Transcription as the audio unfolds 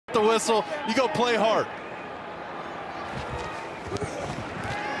whistle. You go play hard.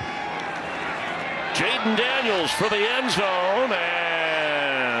 Jayden Daniels for the end zone,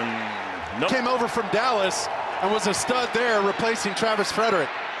 and no. Came over from Dallas and was a stud there, replacing Travis Frederick.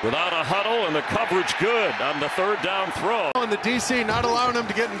 Without a huddle, and the coverage good on the third down throw. And the DC not allowing him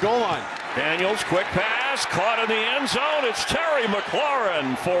to get in goal line. Daniels, quick pass, caught in the end zone. It's Terry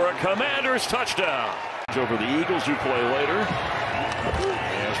McLaurin for a Commanders touchdown. Over the Eagles, who play later.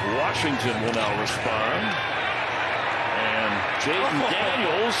 As Washington will now respond. And Jaden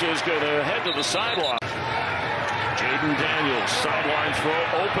Daniels is going to head to the sideline. Jaden Daniels, sideline throw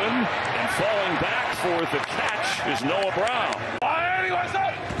open, and falling back for the catch is Noah Brown.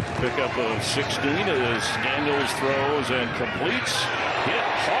 Pickup of 16 as Daniels throws and completes. Hit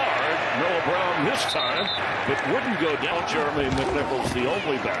hard. Noah Brown this time, but wouldn't go down. Jeremy McNichols, the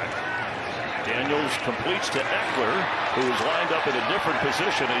only back. Daniels completes to Eckler, who is lined up in a different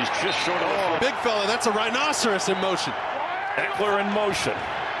position. He's just short of the big fella. That's a rhinoceros in motion. Eckler in motion.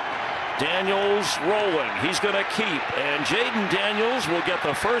 Daniels rolling. He's going to keep, and Jayden Daniels will get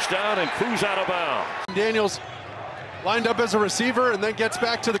the first down and cruise out of bounds. Daniels lined up as a receiver and then gets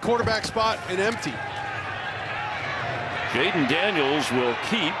back to the quarterback spot and empty. Jayden Daniels will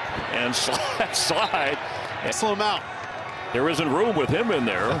keep and slide. And slow him out. There isn't room with him in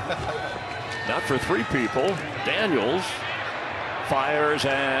there. Not for three people. Daniels fires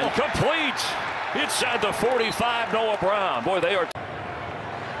and completes. Inside the 45, Noah Brown. Boy, they are.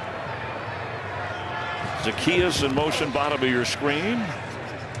 Zacchaeus in motion, bottom of your screen.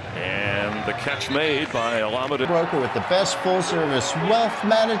 And the catch made by Alameda. Broker with the best full-service wealth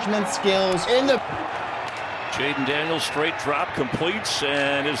management skills in the. Jayden Daniels, straight drop, completes,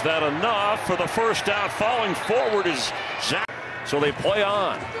 and is that enough for the first down? Falling forward is Zach. So they play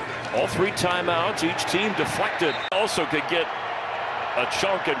on. All three timeouts, each team deflected. Also could get a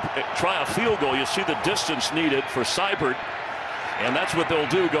chunk and try a field goal. You see the distance needed for Seibert, and that's what they'll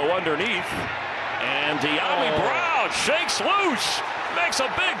do, go underneath. And De'Ami Brown shakes loose, makes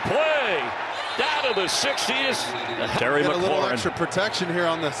a big play. Down to the 60s. Terry McLaurin. A little extra protection here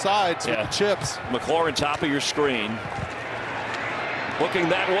on the sides with the chips. McLaurin, top of your screen. Looking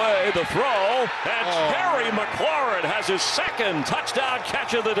that way, the throw, and Terry McLaurin has his second touchdown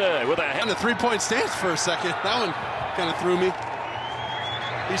catch of the day with a hand. The three-point stance for a second. That one kind of threw me.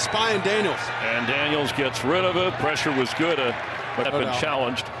 He's spying Daniels. And Daniels gets rid of it. Pressure was good, but have been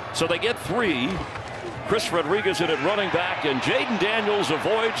challenged. So they get three. Chris Rodriguez in at running back, and Jayden Daniels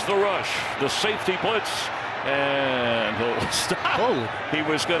avoids the rush. The safety blitz, and he'll stop. He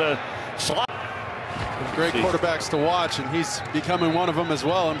was going to slide. Great quarterbacks to watch, and he's becoming one of them as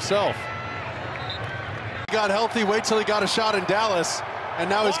well himself. He got healthy, wait till he got a shot in Dallas, and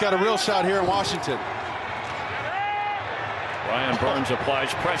now he's got a real shot here in Washington. Ryan Burns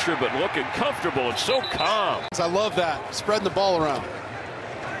applies pressure, but looking comfortable. It's so calm. I love that, spreading the ball around.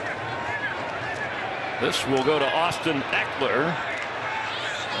 This will go to Austin Eckler.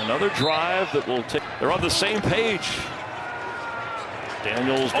 Another drive that will take. They're on the same page.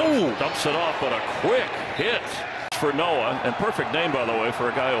 Daniels dumps it off, but a quick hit for Noah. And perfect name, by the way, for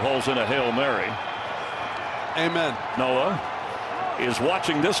a guy who holds in a Hail Mary. Amen. Noah is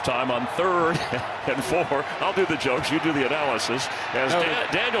watching this time on 3rd and 4. I'll do the jokes, you do the analysis. As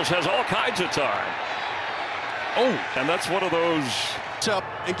Daniels has all kinds of time. And that's one of those. Up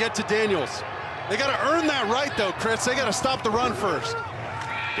and get to Daniels. They got to earn that right, though, Chris. They got to stop the run first.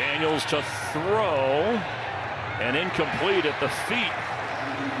 Daniels to throw, and incomplete at the feet.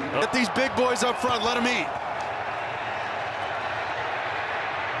 Get these big boys up front. Let them eat.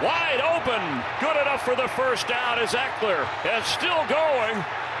 Wide open. Good enough for the first down as Eckler is still going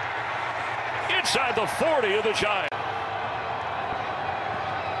inside the 40 of the Giants.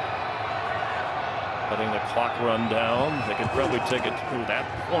 Letting the clock run down. They can probably take it to that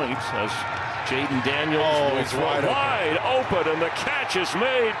point as Jayden Daniels will throw wide open, and the catch is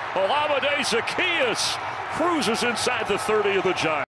made. Olamide Zacchaeus cruises inside the 30 of the Giants.